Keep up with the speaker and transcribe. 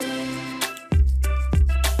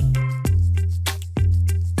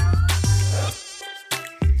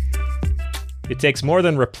It takes more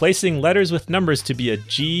than replacing letters with numbers to be a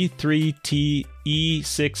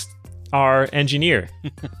G3TE6R engineer.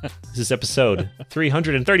 This is episode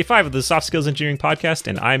 335 of the Soft Skills Engineering Podcast,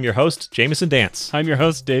 and I'm your host, Jamison Dance. I'm your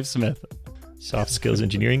host, Dave Smith. Soft Skills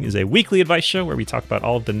Engineering is a weekly advice show where we talk about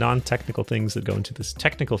all of the non-technical things that go into this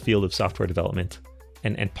technical field of software development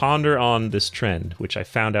and ponder on this trend, which I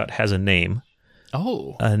found out has a name.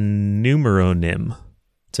 Oh. A numeronym.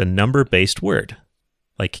 It's a number-based word,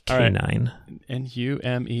 like canine. Right.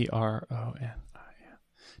 Numeron.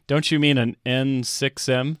 Don't you mean an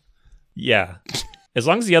N6M? Yeah. As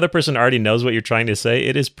long as the other person already knows what you're trying to say,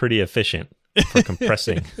 it is pretty efficient for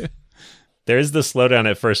compressing. There is the slowdown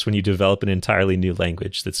at first when you develop an entirely new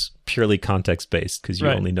language that's purely context-based because you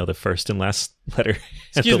only know the first and last letter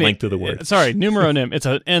and the length of the word. Sorry, numeronym. It's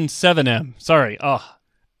an N7M. Sorry. Oh,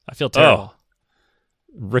 I feel terrible.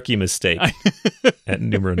 Rookie mistake at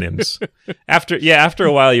numeronyms. After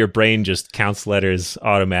a while, your brain just counts letters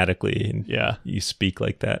automatically, and you speak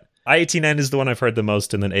like that. I18N is the one I've heard the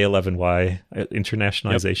most, and then A11Y,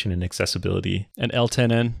 internationalization and accessibility. And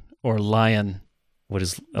L10N, or Lion. What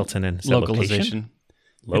is L10N? Is localization.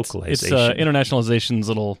 Localization. It's internationalization's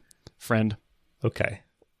little friend. Okay.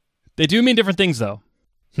 They do mean different things, though.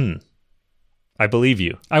 I believe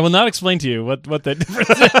you. I will not explain to you what the difference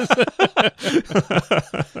is.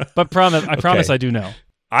 But I promise I do know.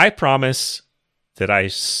 I promise that I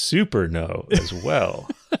super know as well.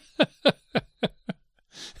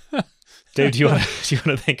 Dave, do you want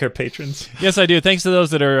to thank our patrons? Yes, I do. Thanks to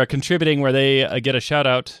those that are contributing where they get a shout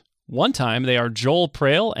out. One time, they are Joel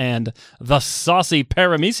Prail and the Saucy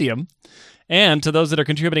Paramecium. And to those that are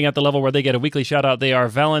contributing at the level where they get a weekly shout-out, they are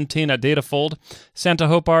Valentina Datafold, Santa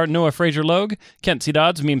Hopar, Noah Fraser-Logue, Kent C.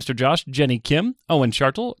 Dodds, Memester Josh, Jenny Kim, Owen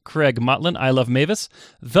Chartle, Craig Motlin, I Love Mavis,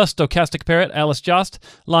 The Stochastic Parrot, Alice Jost,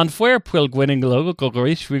 Lanfuer, Pwil Gwinning,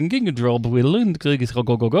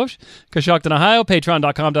 Coshocton, Ohio,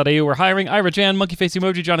 patreon.com.au, we're hiring, Ira Jan, Monkey Face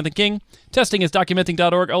Emoji, Jonathan King, testing is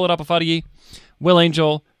documenting.org, Oladapafadi, Will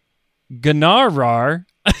Angel, Ganarar.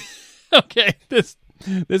 Okay,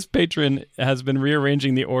 this patron has been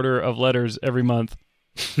rearranging the order of letters every month,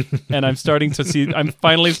 and I'm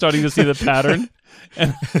finally starting to see the pattern,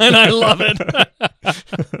 and I love it.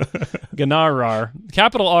 Ganarar,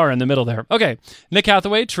 capital R in the middle there. Okay, Nick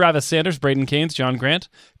Hathaway, Travis Sanders, Braden Keynes, John Grant,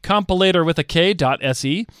 Compilator with a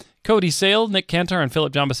K.se, Cody Sale, Nick Cantor, and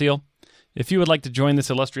Philip John Basile. If you would like to join this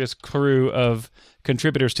illustrious crew of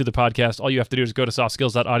contributors to the podcast, all you have to do is go to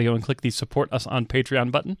softskills.audio and click the Support Us on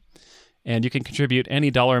Patreon button. And you can contribute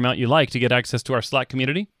any dollar amount you like to get access to our Slack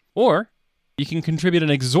community. Or you can contribute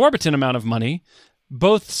an exorbitant amount of money,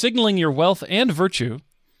 both signaling your wealth and virtue,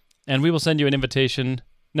 and we will send you an invitation.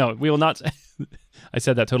 No, we will not. I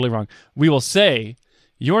said that totally wrong. We will say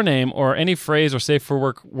your name or any phrase or safe for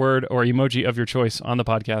work word or emoji of your choice on the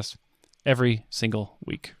podcast every single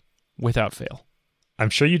week, without fail.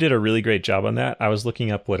 I'm sure you did a really great job on that. I was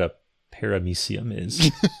looking up what a paramecium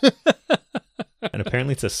is. And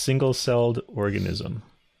apparently it's a single-celled organism,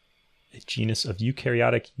 a genus of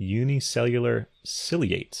eukaryotic unicellular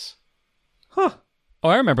ciliates. Huh. Oh,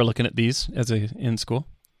 I remember looking at these in school.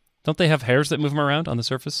 Don't they have hairs that move them around on the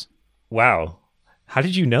surface? Wow. How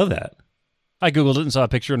did you know that? I Googled it and saw a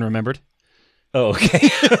picture and remembered. Oh, okay.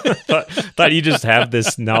 thought you just have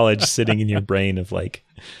this knowledge sitting in your brain of like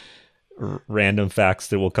random facts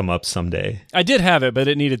that will come up someday. I did have it, but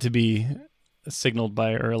it needed to be signaled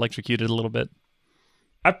by or electrocuted a little bit.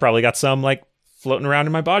 I've probably got some like floating around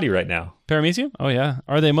in my body right now. Paramecium? Oh, yeah.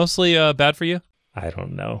 Are they mostly bad for you? I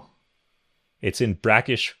don't know. It's in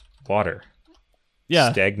brackish water.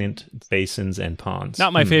 Yeah. Stagnant basins and ponds.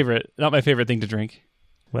 Not my favorite. Not my favorite thing to drink.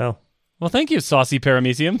 Well, thank you, Saucy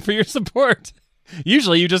Paramecium, for your support.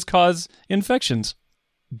 Usually you just cause infections.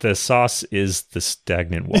 The sauce is the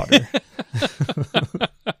stagnant water.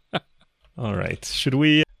 All right. Should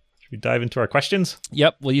we dive into our questions?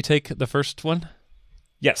 Yep. Will you take the first one?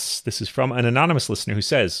 Yes. This is from an anonymous listener who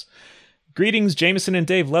says, Greetings, Jamison and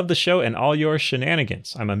Dave. Love the show and all your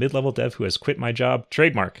shenanigans. I'm a mid-level dev who has quit my job,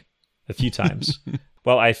 trademark, a few times.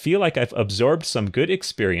 While I feel like I've absorbed some good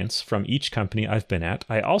experience from each company I've been at,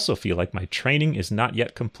 I also feel like my training is not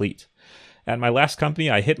yet complete. At my last company,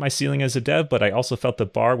 I hit my ceiling as a dev, but I also felt the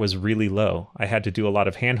bar was really low. I had to do a lot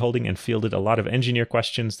of hand-holding and fielded a lot of engineer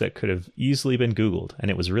questions that could have easily been Googled, and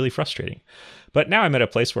it was really frustrating. But now I'm at a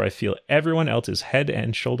place where I feel everyone else is head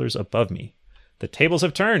and shoulders above me. The tables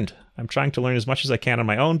have turned. I'm trying to learn as much as I can on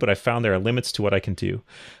my own, but I found there are limits to what I can do.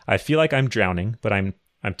 I feel like I'm drowning, but I'm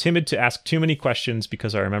timid to ask too many questions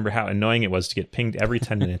because I remember how annoying it was to get pinged every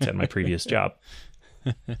 10 minutes at my previous job.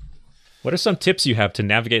 What are some tips you have to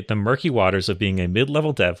navigate the murky waters of being a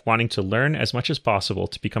mid-level dev, wanting to learn as much as possible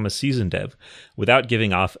to become a seasoned dev without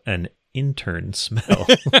giving off an intern smell?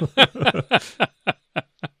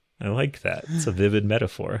 I like that. It's a vivid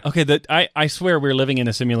metaphor. Okay, I swear we're living in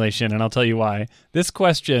a simulation, and I'll tell you why. This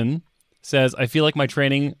question says, I feel like my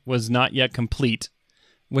training was not yet complete,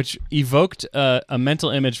 which evoked a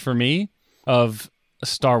mental image for me of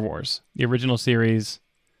Star Wars, the original series.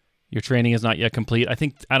 Your training is not yet complete. I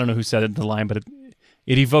don't know who said it in the line, but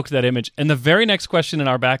it evoked that image. And the very next question in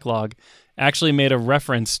our backlog actually made a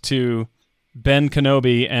reference to Ben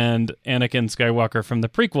Kenobi and Anakin Skywalker from the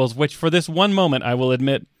prequels, which for this one moment, I will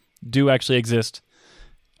admit, do actually exist,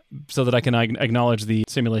 so that I can acknowledge the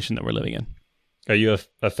simulation that we're living in. Are you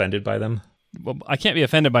offended by them? Well, I can't be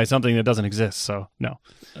offended by something that doesn't exist, so no.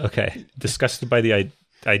 Okay. Disgusted by the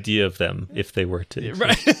idea of them if they were to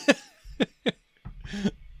exist. Right.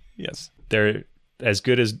 Yes. They're as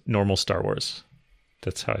good as normal Star Wars.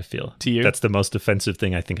 That's how I feel. To you? That's the most offensive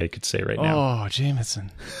thing I think I could say right now. Oh,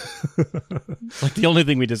 Jamison. Like the only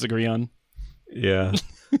thing we disagree on. Yeah.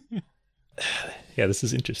 Yeah, this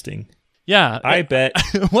is interesting. Yeah. I bet...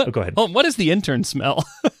 What? Oh, go ahead. Oh, what is the intern smell?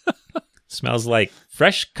 Smells like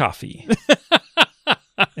fresh coffee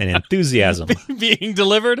and enthusiasm. Being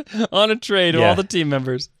delivered on a tray to all the team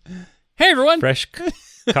members. Hey, everyone. Fresh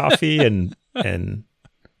coffee and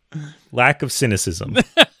lack of cynicism.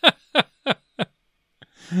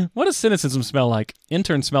 What does cynicism smell like?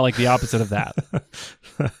 Interns smell like the opposite of that.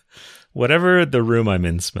 Whatever the room I'm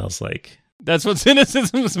in smells like. That's what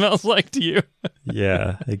cynicism smells like to you.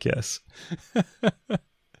 Yeah, I guess.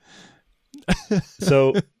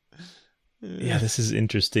 So, yeah, this is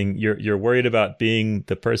interesting. You're worried about being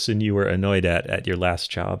the person you were annoyed at your last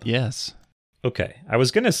job. Yes. Okay. I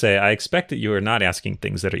was going to say, I expect that you are not asking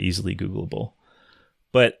things that are easily Googleable.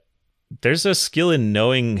 But there's a skill in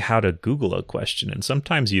knowing how to Google a question. And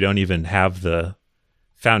sometimes you don't even have the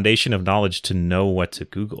foundation of knowledge to know what to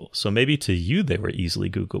Google. So maybe to you, they were easily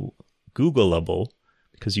Googleable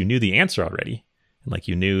because you knew the answer already. And like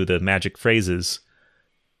you knew the magic phrases.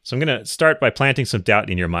 So I'm going to start by planting some doubt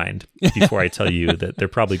in your mind before I tell you that they're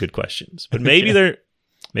probably good questions. But maybe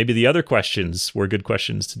maybe the other questions were good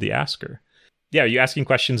questions to the asker. Yeah, you're asking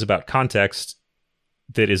questions about context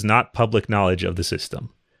that is not public knowledge of the system.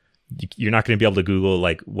 You're not going to be able to Google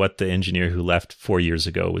like what the engineer who left 4 years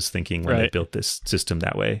ago was thinking when they built this system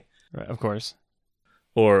that way. Right, of course.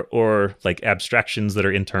 Or like abstractions that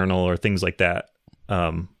are internal or things like that.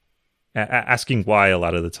 Asking why a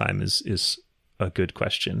lot of the time is a good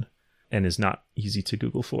question and is not easy to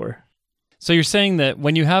Google for. So you're saying that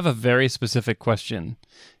when you have a very specific question,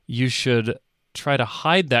 you should try to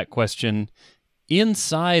hide that question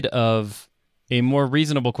inside of a more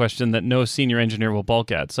reasonable question that no senior engineer will balk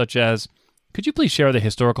at, such as, could you please share the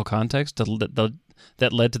historical context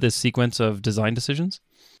that led to this sequence of design decisions?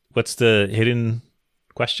 What's the hidden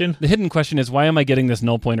question? The hidden question is, why am I getting this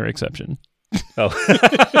null pointer exception? Oh.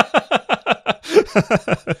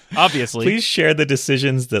 Obviously. Please share the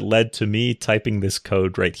decisions that led to me typing this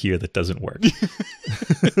code right here that doesn't work.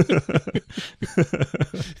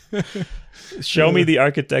 Show me the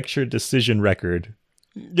architecture decision record.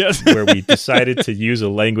 Yes. Where we decided to use a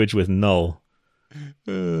language with null.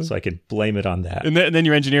 So I can blame it on that. And then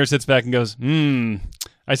your engineer sits back and goes,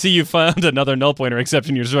 I see you found another null pointer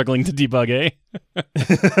exception you're struggling to debug, eh?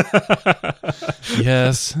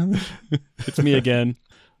 Yes. It's me again.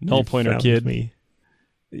 Null pointer kid. Me.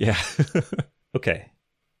 Yeah. Okay.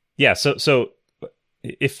 Yeah, so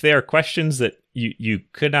if there are questions that you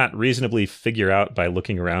could not reasonably figure out by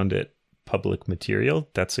looking around at public material,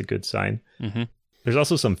 that's a good sign. Mm-hmm. There's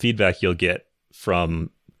also some feedback you'll get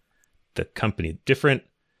from the company. Different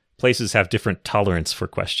places have different tolerance for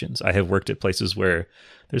questions. I have worked at places where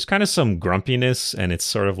there's kind of some grumpiness and it's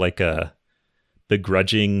sort of like a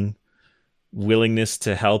begrudging willingness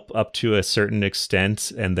to help up to a certain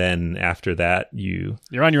extent. And then after that,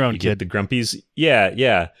 you're on your own, kid. Get the grumpies.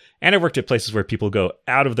 Yeah. And I've worked at places where people go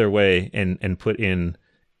out of their way and put in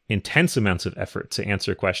intense amounts of effort to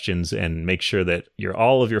answer questions and make sure that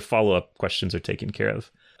all of your follow-up questions are taken care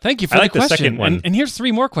of. Thank you for the question. The second one. And here's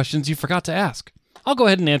 3 more questions you forgot to ask. I'll go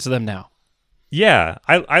ahead and answer them now. Yeah,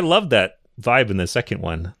 I love that vibe in the second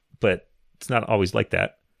one, but it's not always like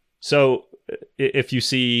that. So if you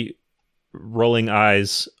see rolling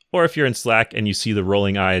eyes, or if you're in Slack and you see the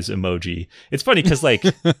rolling eyes emoji, it's funny because like,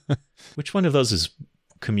 which one of those is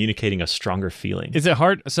communicating a stronger feeling? Is it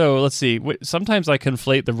hard? So let's see. Sometimes I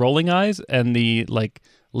conflate the rolling eyes and the like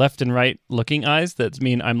left and right looking eyes that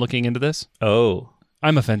mean I'm looking into this. Oh.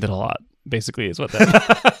 I'm offended a lot, basically, is what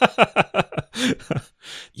that means.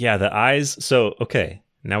 Yeah, the eyes. So, okay.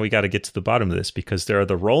 now we got to get to the bottom of this, because there are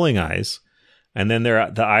the rolling eyes, and then there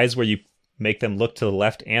are the eyes where you make them look to the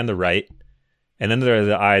left and the right. And then there are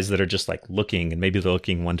the eyes that are just like looking, and maybe they're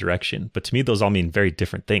looking one direction. But to me, those all mean very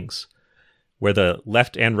different things. Where the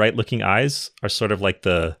left and right looking eyes are sort of like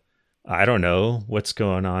I don't know what's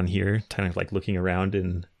going on here, kind of like looking around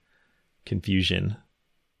in confusion.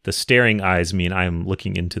 The staring eyes mean I'm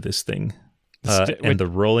looking into this thing. And the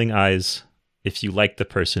rolling eyes, if you like the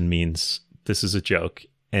person, means this is a joke.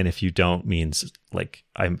 And if you don't, means like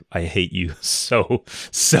I hate you so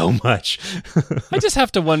much. I just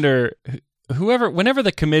have to wonder, whenever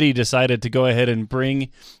the committee decided to go ahead and bring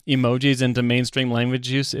emojis into mainstream language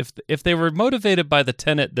use, if they were motivated by the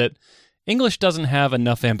tenet that English doesn't have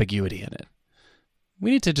enough ambiguity in it,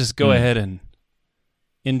 we need to just go ahead and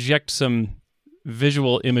inject some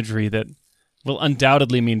visual imagery that will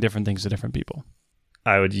undoubtedly mean different things to different people.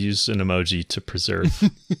 I would use an emoji to preserve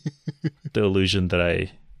the illusion that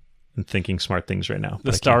I am thinking smart things right now.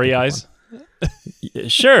 The starry eyes?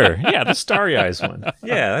 Sure. Yeah, the starry eyes one.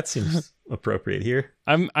 Yeah, that seems appropriate here.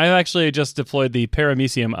 I actually just deployed the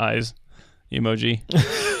paramecium eyes emoji.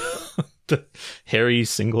 The hairy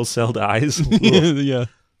single-celled eyes. Yeah.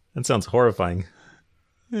 That sounds horrifying.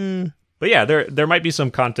 But yeah, there might be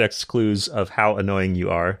some context clues of how annoying you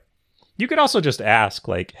are. You could also just ask,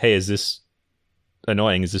 like, hey, is this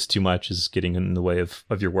annoying? Is this too much? Is this getting in the way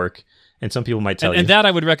of your work? And some people might tell you. And that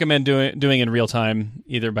I would recommend doing in real time,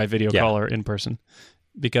 either by video call or in person.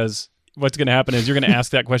 Because what's going to happen is you're going to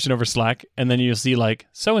ask that question over Slack, and then you'll see, like,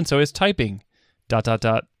 so-and-so is typing, ...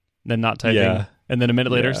 then not typing. Yeah. And then a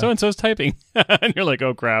minute later, so-and-so is typing. And you're like,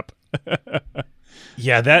 oh, crap.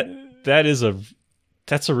 Yeah,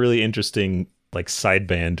 that's a really interesting, like,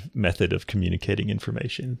 sideband method of communicating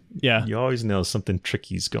information. Yeah. You always know something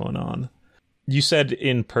tricky's going on. You said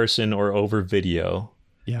in person or over video.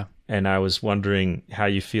 Yeah. And I was wondering how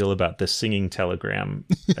you feel about the singing telegram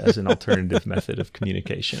as an alternative method of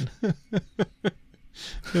communication.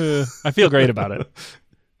 I feel great about it.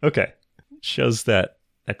 Okay. Shows that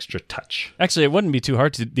extra touch. Actually, it wouldn't be too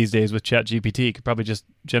hard these days with ChatGPT. It could probably just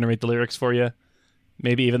generate the lyrics for you.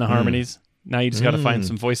 Maybe even the harmonies. Now you just got to find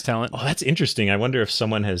some voice talent. Oh, that's interesting. I wonder if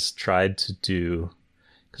someone has tried to do...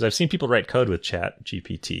 Because I've seen people write code with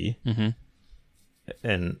ChatGPT. Mm-hmm.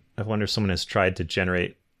 And I wonder if someone has tried to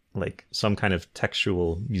generate like some kind of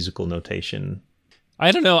textual musical notation.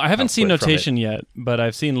 I don't know. I haven't seen notation yet, but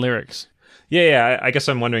I've seen lyrics. Yeah. I guess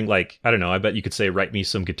I'm wondering, like, I don't know. I bet you could say, write me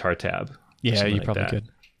some guitar tab. Yeah, you probably could.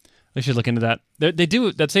 I should look into that. They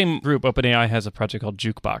do, that same group, OpenAI, has a project called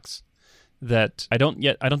Jukebox that I don't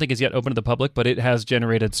think is yet open to the public, but it has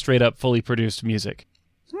generated straight up fully produced music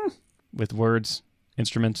with words,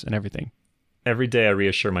 instruments, and everything. Every day I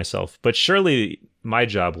reassure myself, but surely my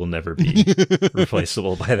job will never be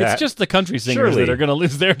replaceable by that. It's just the country singers that are going to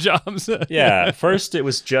lose their jobs. Yeah, first it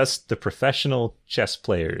was just the professional chess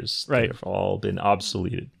players that have all been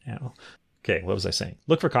obsoleted now. Okay, what was I saying?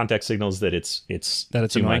 Look for context signals that it's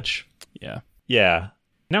too annoying. much. Yeah.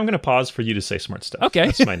 Now I'm going to pause for you to say smart stuff. Okay.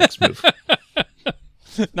 That's my next move.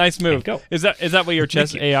 Nice move. Go. Is that what your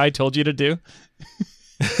chess AI told you to do?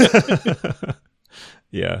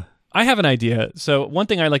 Yeah. I have an idea. So one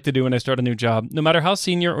thing I like to do when I start a new job, no matter how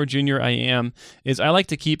senior or junior I am, is I like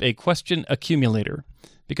to keep a question accumulator.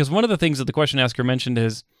 Because one of the things that the question asker mentioned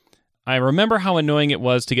is, I remember how annoying it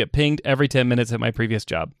was to get pinged every 10 minutes at my previous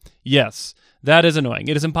job. Yes, that is annoying.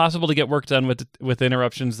 It is impossible to get work done with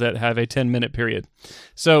interruptions that have a 10-minute period.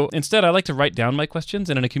 So instead, I like to write down my questions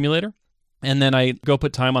in an accumulator. And then I go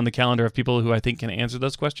put time on the calendar of people who I think can answer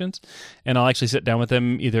those questions. And I'll actually sit down with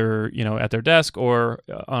them either, at their desk or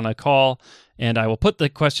on a call. And I will put the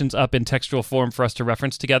questions up in textual form for us to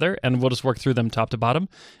reference together. And we'll just work through them top to bottom.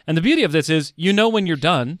 And the beauty of this is, when you're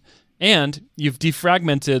done, and you've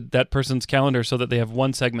defragmented that person's calendar so that they have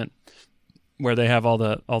one segment where they have all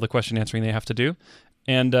the question answering they have to do.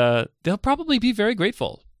 And they'll probably be very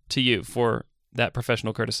grateful to you for that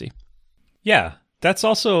professional courtesy. Yeah, that's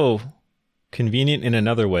also convenient in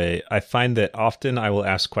another way. I find that often I will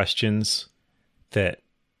ask questions that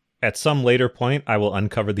at some later point I will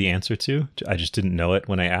uncover the answer to. I just didn't know it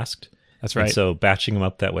when I asked. That's right. And so batching them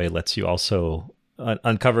up that way lets you also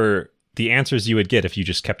uncover the answers you would get if you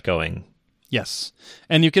just kept going. Yes.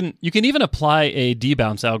 And you can even apply a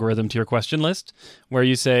debounce algorithm to your question list where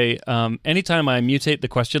you say, anytime I mutate the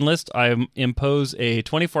question list, I impose a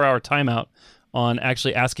 24-hour timeout on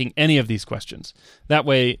actually asking any of these questions. That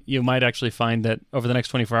way, you might actually find that over the next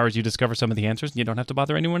 24 hours, you discover some of the answers and you don't have to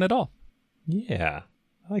bother anyone at all. Yeah,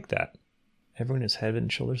 I like that. Everyone is head and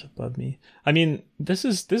shoulders above me. I mean, this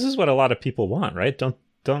is what a lot of people want, right?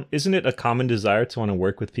 Isn't it a common desire to want to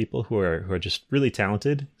work with people who are just really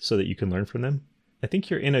talented so that you can learn from them? I think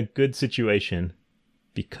you're in a good situation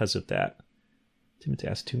because of that. Timid to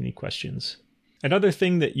ask too many questions. Another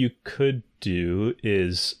thing that you could do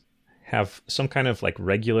is have some kind of like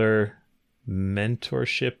regular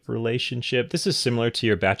mentorship relationship. This is similar to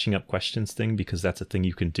your batching up questions thing, because that's a thing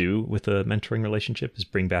you can do with a mentoring relationship, is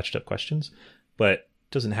bring batched up questions, but it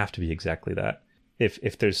doesn't have to be exactly that.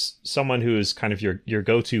 If there's someone who is kind of your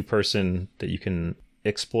go-to person that you can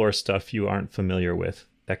explore stuff you aren't familiar with,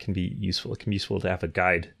 that can be useful. It can be useful to have a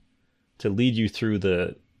guide to lead you through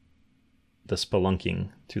the spelunking,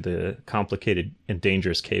 through the complicated and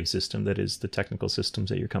dangerous cave system that is the technical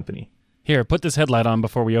systems at your company. Here, put this headlight on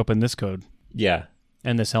before we open this code. Yeah.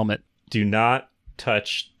 And this helmet. Do not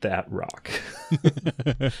touch that rock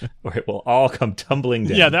or it will all come tumbling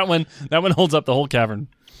down. Yeah, that one holds up the whole cavern.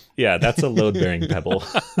 Yeah, that's a load-bearing pebble.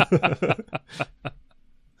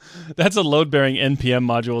 That's a load-bearing NPM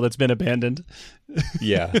module that's been abandoned.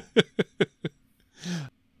 Yeah.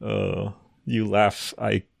 Oh, you laugh,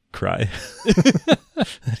 I cry.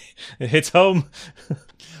 It hits home.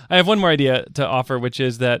 I have one more idea to offer, which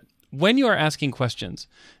is that when you are asking questions,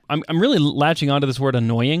 I'm really latching onto this word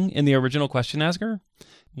annoying in the original question asker.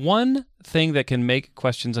 One thing that can make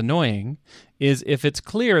questions annoying is if it's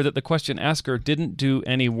clear that the question asker didn't do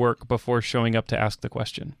any work before showing up to ask the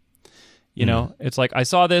question. You know, it's like, I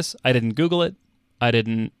saw this, I didn't Google it, I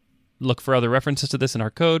didn't look for other references to this in our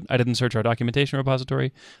code, I didn't search our documentation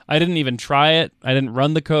repository, I didn't even try it, I didn't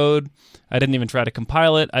run the code, I didn't even try to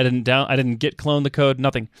compile it, I didn't git clone the code,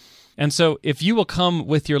 nothing. And so if you will come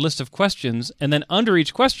with your list of questions, and then under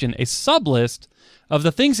each question, a sublist of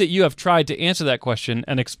the things that you have tried to answer that question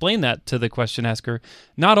and explain that to the question asker,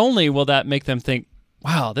 not only will that make them think,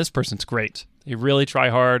 wow, this person's great. They really try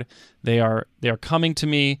hard. They are coming to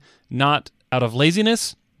me not out of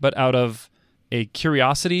laziness, but out of a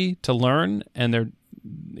curiosity to learn. And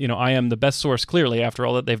I am the best source, clearly, after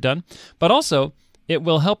all that they've done. But also, it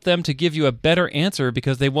will help them to give you a better answer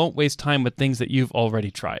because they won't waste time with things that you've already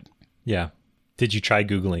tried. Yeah. Did you try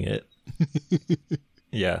Googling it?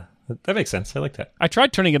 Yeah. That makes sense. I like that. I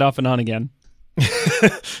tried turning it off and on again.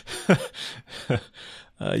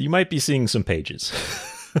 You might be seeing some pages.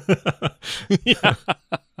 Yeah.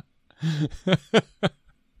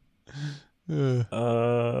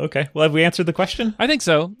 Okay. Well, have we answered the question? I think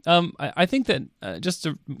so. I think that just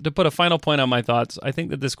to put a final point on my thoughts, I think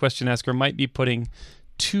that this question asker might be putting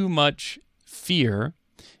too much fear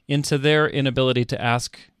into their inability to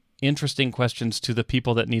ask interesting questions to the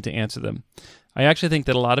people that need to answer them. I actually think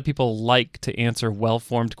that a lot of people like to answer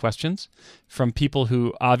well-formed questions from people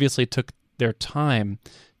who obviously took their time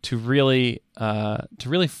to really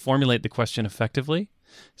formulate the question effectively,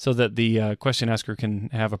 so that the question asker can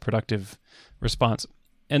have a productive response.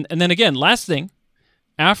 And then again, last thing,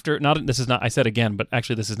 I said again, but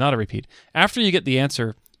actually this is not a repeat. After you get the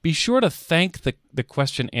answer, be sure to thank the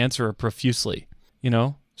question answerer profusely.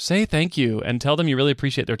 Say thank you and tell them you really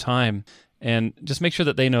appreciate their time. And just make sure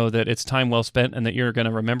that they know that it's time well spent and that you're going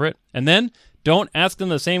to remember it. And then don't ask them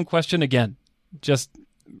the same question again. Just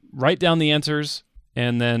write down the answers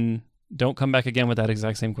and then don't come back again with that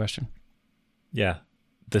exact same question. Yeah.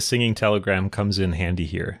 The singing telegram comes in handy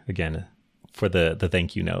here again for the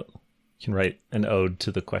thank you note. You can write an ode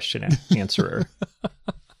to the question answerer.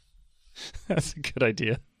 That's a good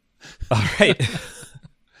idea. All right.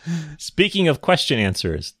 Speaking of question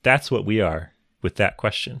answers, that's what we are with that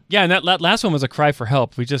question. Yeah, and that last one was a cry for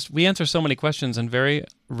help. We answer so many questions, and very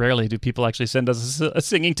rarely do people actually send us a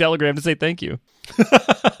singing telegram to say thank you.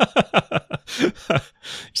 You're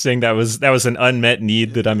saying that was an unmet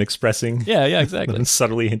need that I'm expressing? Yeah, exactly. That I'm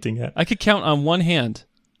subtly hinting at. I could count on one hand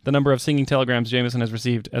the number of singing telegrams Jamison has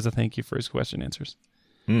received as a thank you for his question answers.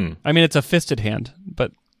 I mean, it's a fisted hand,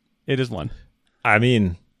 but it is one. I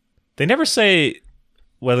mean, they never say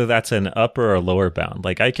whether that's an upper or lower bound.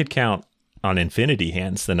 Like, I could count on infinity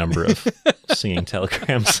hands the number of singing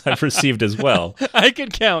telegrams I've received as well. I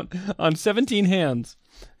could count on 17 hands.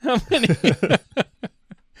 How many?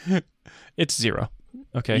 It's 0.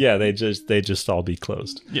 Okay. Yeah, they just all be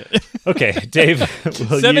closed. Yeah. Okay, Dave,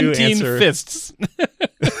 will 17 you answer? fists.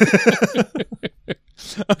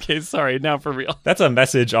 Okay, sorry. Now for real. That's a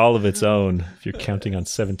message all of its own. If you're counting on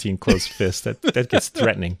 17 closed fists, that gets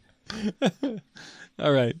threatening.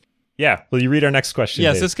 All right. Yeah. Will you read our next question?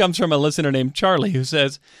 Yes, Dave? this comes from a listener named Charlie who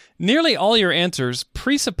says, nearly all your answers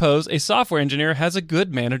presuppose a software engineer has a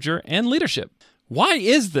good manager and leadership. Why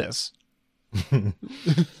is this?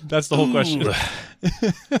 That's the whole question.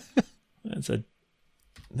 That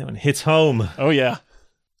one hits home. Oh, yeah.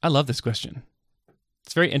 I love this question.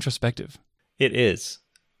 It's very introspective. It is.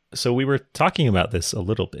 So we were talking about this a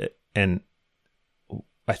little bit, and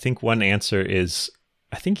I think one answer is,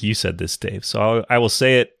 I think you said this, Dave. So I will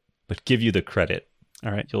say it, but give you the credit.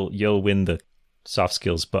 All right. You'll win the soft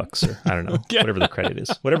skills bucks, or I don't know, Yeah. whatever the credit is,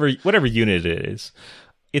 whatever unit it is.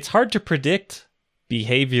 It's hard to predict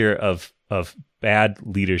behavior of bad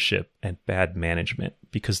leadership and bad management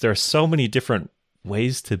because there are so many different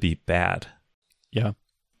ways to be bad. Yeah.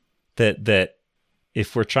 That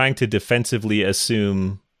if we're trying to defensively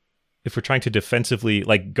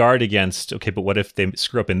like guard against, okay, but what if they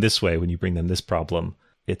screw up in this way when you bring them this problem?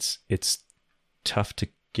 It's tough to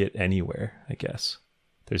get anywhere, I guess.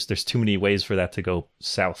 There's too many ways for that to go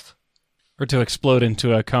south. Or to explode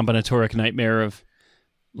into a combinatoric nightmare of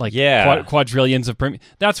quadrillions of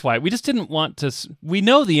That's why we just didn't want to. We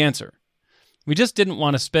know the answer. We just didn't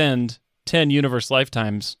want to spend 10 universe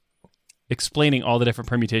lifetimes explaining all the different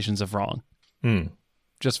permutations of wrong.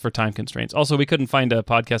 Just for time constraints. Also, we couldn't find a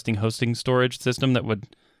podcasting hosting storage system that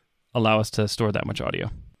would allow us to store that much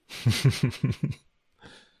audio.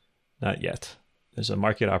 Not yet. There's a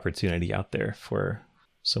market opportunity out there for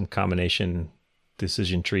some combination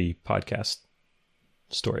decision tree podcast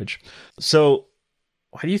storage. So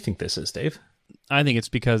why do you think this is, Dave? I think it's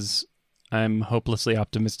because I'm hopelessly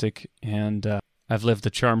optimistic and I've lived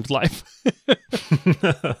a charmed life.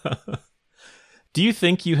 Do you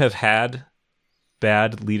think you have had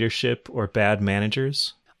bad leadership or bad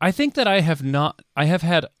managers? I think that I have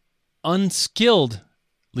had unskilled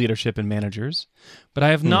leadership and managers, but I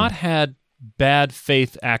have not had bad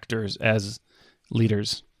faith actors as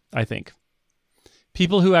leaders, I think.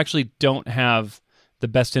 People who actually don't have the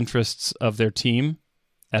best interests of their team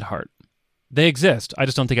at heart. They exist. I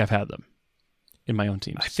just don't think I've had them in my own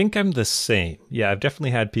teams. I think I'm the same. Yeah, I've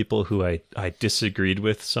definitely had people who I disagreed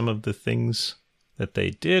with some of the things that they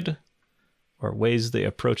did or ways they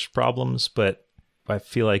approached problems, but I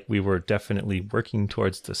feel like we were definitely working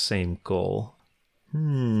towards the same goal.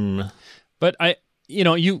 But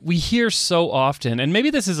we hear so often, and maybe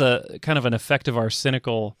this is a kind of an effect of our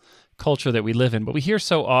cynical culture that we live in, but we hear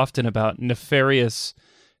so often about nefarious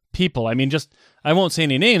people. I mean, I won't say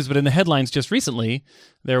any names, but in the headlines just recently,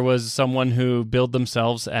 there was someone who billed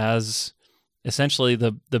themselves as essentially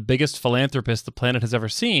the biggest philanthropist the planet has ever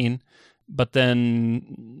seen, but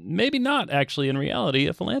then maybe not actually in reality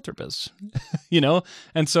a philanthropist,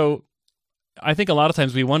 And so I think a lot of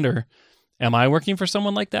times we wonder, am I working for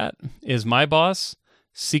someone like that? Is my boss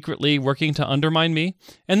secretly working to undermine me?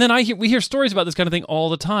 And then we hear stories about this kind of thing all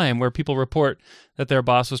the time where people report that their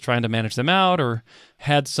boss was trying to manage them out or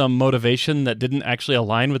had some motivation that didn't actually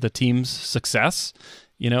align with the team's success,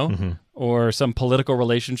 or some political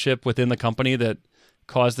relationship within the company that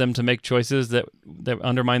caused them to make choices that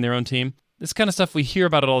undermine their own team. This kind of stuff, we hear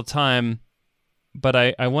about it all the time, but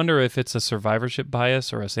I wonder if it's a survivorship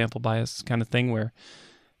bias or a sample bias kind of thing where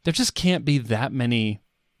there just can't be that many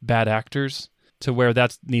bad actors to where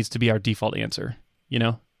that needs to be our default answer,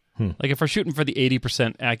 Like if we're shooting for the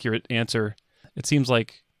 80% accurate answer, it seems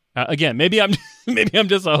like, again, maybe I'm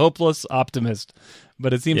just a hopeless optimist,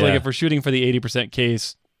 but it seems like if we're shooting for the 80%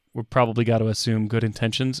 case, we've probably got to assume good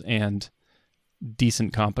intentions and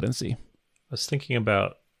decent competency. I was thinking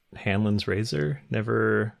about Hanlon's razor,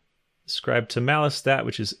 never ascribed to malice that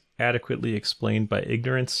which is adequately explained by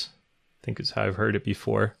ignorance, I think is how I've heard it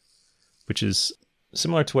before, which is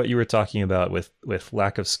similar to what you were talking about with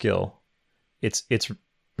lack of skill. It's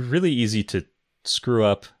really easy to screw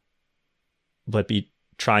up, but be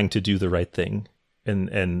trying to do the right thing.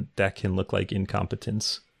 And that can look like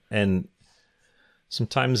incompetence. And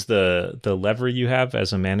sometimes the lever you have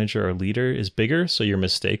as a manager or leader is bigger, so your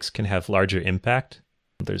mistakes can have larger impact.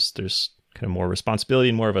 There's kind of more responsibility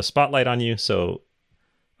and more of a spotlight on you. So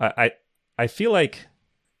I feel like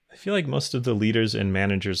most of the leaders and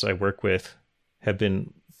managers I work with have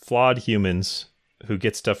been flawed humans who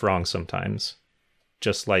get stuff wrong sometimes,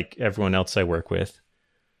 just like everyone else I work with.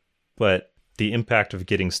 But the impact of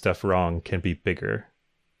getting stuff wrong can be bigger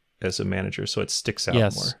as a manager, so it sticks out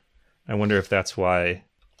more. I wonder if that's why.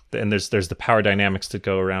 And there's the power dynamics that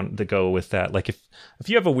go with that. Like if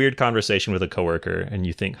you have a weird conversation with a coworker and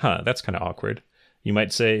you think, that's kind of awkward, you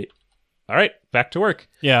might say, all right, back to work.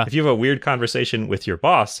 Yeah. If you have a weird conversation with your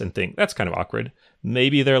boss and think that's kind of awkward,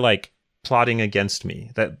 maybe they're like plotting against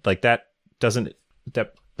me. That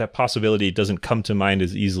possibility doesn't come to mind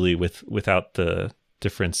as easily without the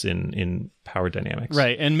difference in power dynamics.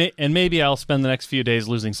 Right. And maybe I'll spend the next few days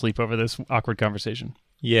losing sleep over this awkward conversation.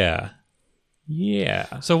 Yeah.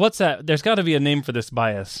 So what's that? There's got to be a name for this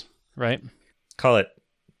bias, right? Call it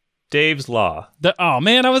Dave's law. Oh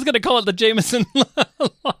man, I was going to call it the Jamison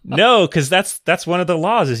law. No, because that's one of the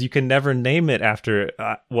laws is you can never name it after.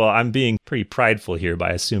 Well, I'm being pretty prideful here by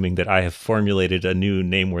assuming that I have formulated a new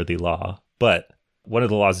name-worthy law. But one of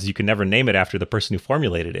the laws is you can never name it after the person who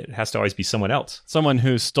formulated it. It has to always be someone else. Someone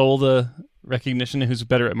who stole the recognition, who's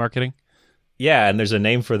better at marketing. Yeah, and there's a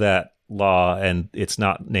name for that law, and it's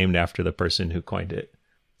not named after the person who coined it.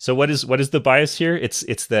 So what is the bias here?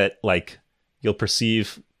 It's that like you'll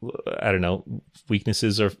perceive, I don't know,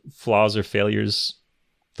 weaknesses or flaws or failures.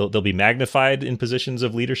 They'll be magnified in positions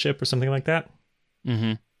of leadership or something like that.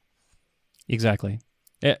 Mm-hmm. Exactly.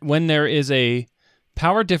 When there is a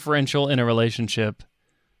power differential in a relationship,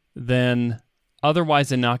 then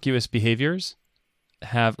otherwise innocuous behaviors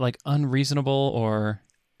have like unreasonable or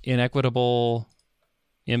inequitable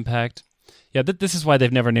impact. Yeah, this is why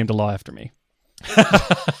they've never named a law after me.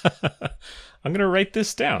 I'm going to write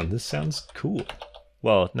this down. This sounds cool.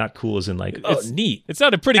 Well, not cool as in like, neat. It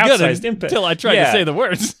sounded pretty Outsized good impact. until I tried to say the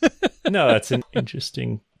words. No, that's an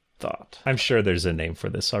interesting thought. I'm sure there's a name for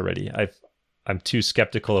this already. I'm too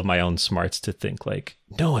skeptical of my own smarts to think like,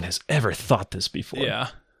 no one has ever thought this before. Yeah.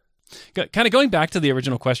 Kind of going back to the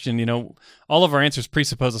original question, all of our answers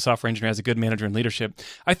presuppose a software engineer has a good manager in leadership.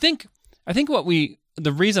 I think the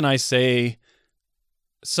reason I say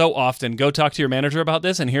so often, go talk to your manager about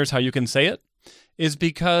this, and here's how you can say it, is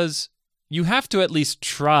because you have to at least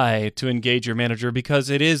try to engage your manager because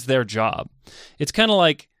it is their job. It's kind of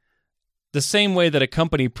like the same way that a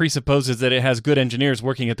company presupposes that it has good engineers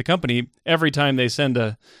working at the company every time they send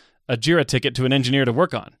a Jira ticket to an engineer to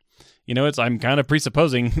work on. I'm kind of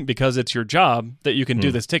presupposing because it's your job that you can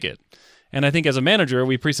do this ticket. And I think as a manager,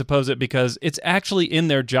 we presuppose it because it's actually in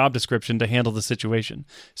their job description to handle the situation.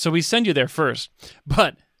 So we send you there first.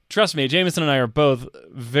 But trust me, Jamison and I are both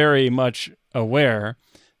very much aware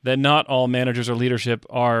that not all managers or leadership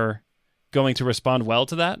are going to respond well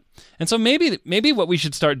to that. And so maybe what we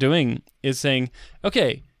should start doing is saying,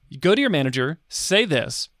 okay, you go to your manager, say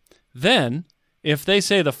this. Then if they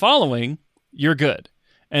say the following, you're good.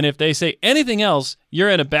 And if they say anything else, you're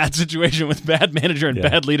in a bad situation with bad manager and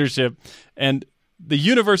bad leadership. And the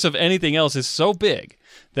universe of anything else is so big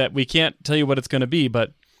that we can't tell you what it's going to be.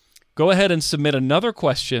 But go ahead and submit another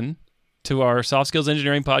question to our Soft Skills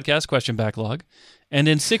Engineering Podcast question backlog. And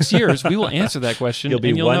in 6 years, we will answer that question. You'll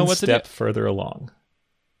know one what step to do. further along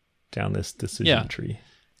down this decision tree.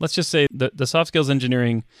 Let's just say the Soft Skills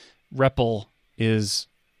Engineering REPL is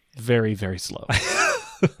very, very slow.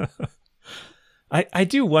 I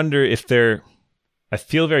do wonder if I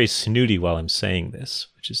feel very snooty while I'm saying this,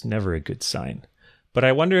 which is never a good sign. But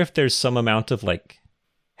I wonder if there's some amount of like,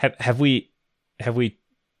 have we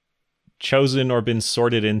chosen or been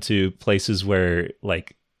sorted into places where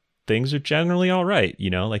like things are generally all right,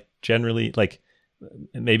 like generally like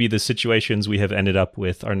maybe the situations we have ended up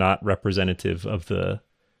with are not representative of the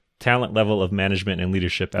talent level of management and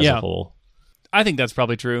leadership as a whole. I think that's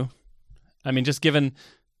probably true. I mean, just given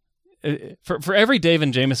for every Dave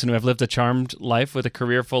and Jamison who have lived a charmed life with a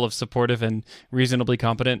career full of supportive and reasonably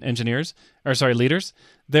competent leaders,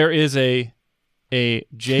 there is a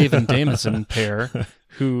Jave and Jamison pair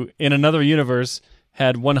who, in another universe,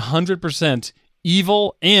 had 100%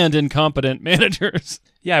 evil and incompetent managers.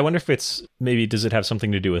 Yeah, I wonder if does it have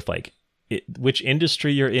something to do with like which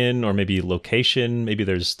industry you're in, or maybe location? Maybe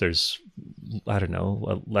there's I don't know,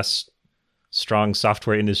 a less strong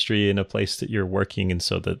software industry in a place that you're working, and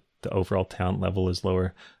so the overall talent level is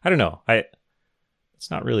lower. I don't know.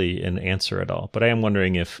 It's not really an answer at all, but I am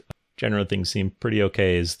wondering if general things seem pretty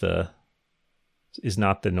okay is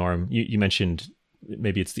not the norm. You mentioned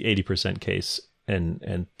maybe it's the 80% case,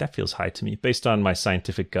 and that feels high to me based on my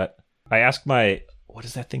scientific gut. I asked what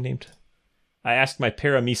is that thing named? I asked my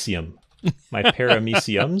paramecium, my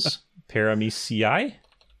parameciums, paramecii.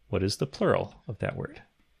 What is the plural of that word?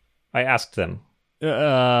 I asked them.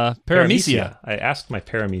 Paramecia. I asked my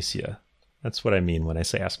paramecia. That's what I mean when I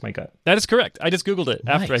say ask my gut. That is correct. I just Googled it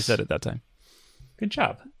after I Nice. said it that time. Good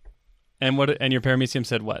job. And your paramecium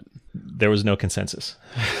said what? There was no consensus.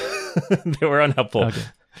 They were unhelpful. Okay.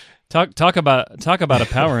 Talk about a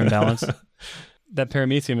power imbalance. That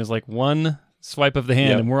paramecium is like one swipe of the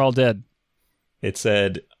hand and we're all dead. It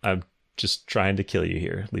said, I'm just trying to kill you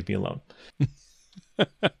here. Leave me alone.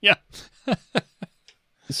 Yeah.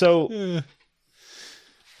 So,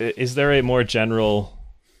 is there a more general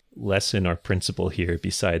lesson or principle here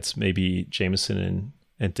besides maybe Jamison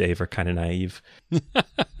and Dave are kind of naive?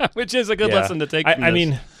 Which is a good lesson to take from I this.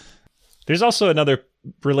 mean, there's also another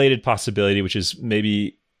related possibility, which is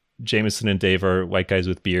maybe Jamison and Dave are white guys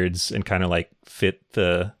with beards and kind of like fit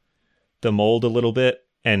the mold a little bit.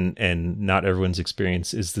 and not everyone's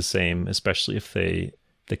experience is the same, especially if they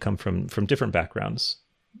come from different backgrounds.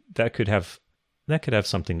 That could have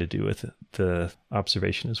something to do with the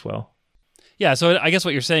observation as well. Yeah, so I guess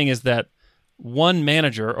what you're saying is that one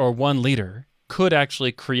manager or one leader could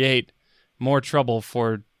actually create more trouble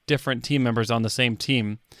for different team members on the same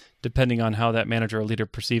team, depending on how that manager or leader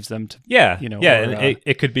perceives them to.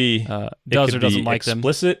 It could be does or doesn't like them.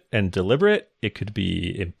 Explicit and deliberate. It could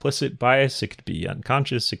be implicit bias. It could be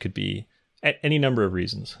unconscious. It could be any number of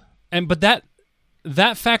reasons. But that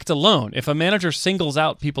fact alone, if a manager singles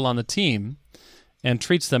out people on the team and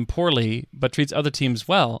treats them poorly, but treats other teams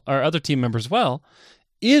well, or other team members well,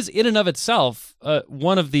 is in and of itself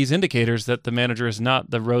one of these indicators that the manager is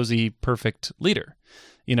not the rosy, perfect leader,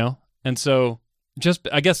 And so,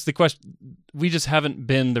 I guess the question, we just haven't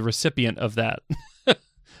been the recipient of that,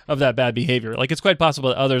 of that bad behavior. Like, it's quite possible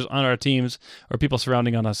that others on our teams or people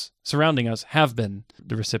surrounding us have been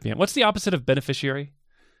the recipient. What's the opposite of beneficiary?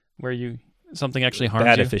 Where something actually harms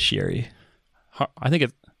you? Beneficiary. I think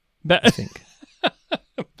it's bad.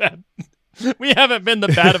 Bad. We haven't been the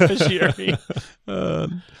beneficiary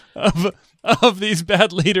of these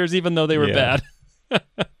bad leaders, even though they were bad.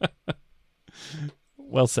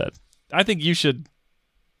 Well said. I think we should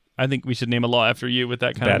name a law after you with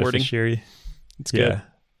that kind of wording. Beneficiary. It's good. Yeah.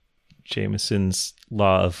 Jameson's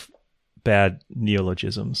law of bad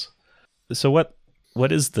neologisms. So what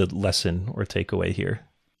is the lesson or takeaway here?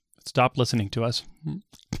 Stop listening to us.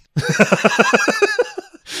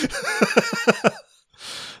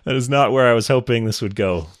 That is not where I was hoping this would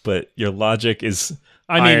go, but your logic is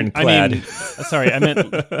ironclad. Sorry, I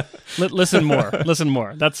meant listen more. Listen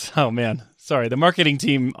more. That's, oh man. Sorry, the marketing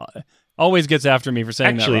team always gets after me for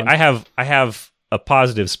saying that wrong. I have a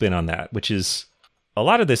positive spin on that, which is a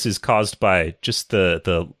lot of this is caused by just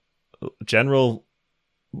the general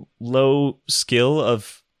low skill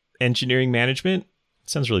of engineering management. It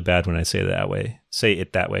sounds really bad when I say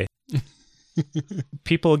it that way.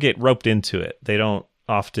 People get roped into it. They don't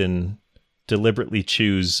often deliberately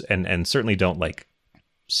choose and certainly don't like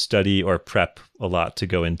study or prep a lot to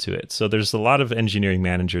go into it. So there's a lot of engineering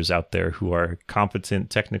managers out there who are competent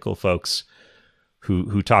technical folks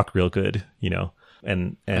who talk real good,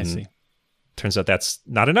 and I see. Turns out that's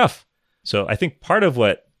not enough. So I think part of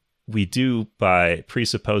what we do by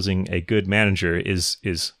presupposing a good manager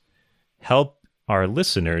is help our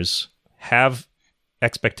listeners have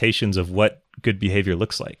expectations of what good behavior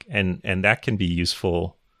looks like. And that can be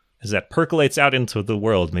useful as that percolates out into the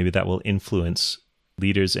world. Maybe that will influence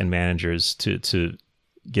leaders and managers to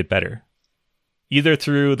get better, either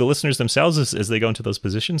through the listeners themselves as they go into those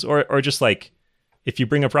positions, or just like if you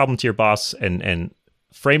bring a problem to your boss and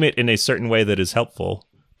frame it in a certain way that is helpful,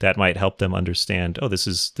 that might help them understand, oh, this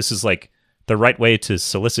is like the right way to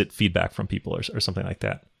solicit feedback from people or something like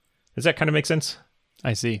that. Does that kind of make sense?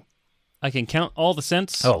 I see. I can count all the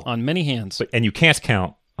cents on many hands. And you can't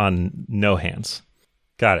count on no hands.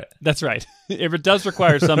 Got it. That's right. It does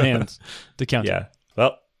require some hands to count. Yeah.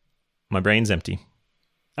 Well, my brain's empty.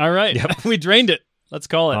 All right. Yep. We drained it. Let's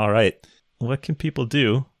call it. All right. What can people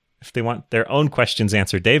do if they want their own questions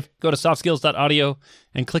answered, Dave? Go to softskills.audio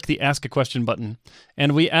and click the Ask a Question button.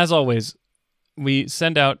 And we, as always, we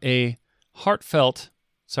send out a heartfelt,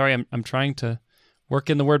 sorry, I'm trying to work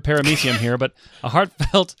in the word paramecium here, but a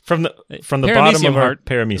heartfelt from the bottom of our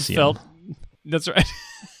paramecium. That's right.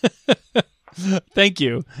 Thank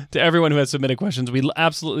you to everyone who has submitted questions. We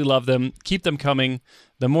absolutely love them. Keep them coming.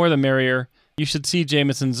 The more the merrier. You should see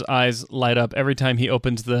Jamison's eyes light up every time he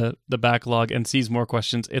opens the backlog and sees more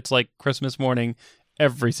questions. It's like Christmas morning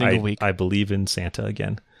every single week. I believe in Santa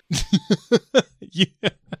again. Yeah.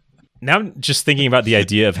 Now I'm just thinking about the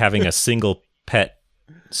idea of having a single pet,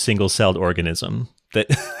 single-celled organism that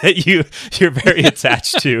you're very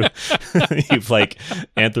attached to. You've like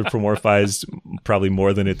anthropomorphized probably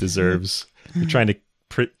more than it deserves. You're trying to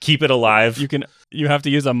keep it alive. You have to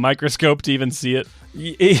use a microscope to even see it.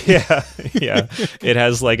 Yeah. It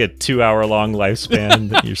has like a 2-hour-long lifespan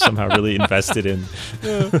that you're somehow really invested in.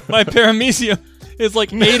 My paramecium is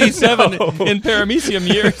like 87 in paramecium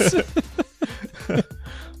years.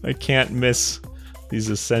 I can't miss these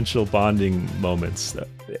essential bonding moments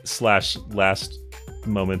 / last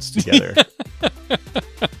moments together.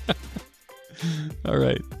 All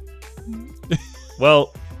right.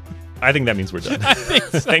 Well, I think that means we're done. I think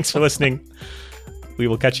so. Thanks for listening. We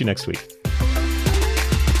will catch you next week.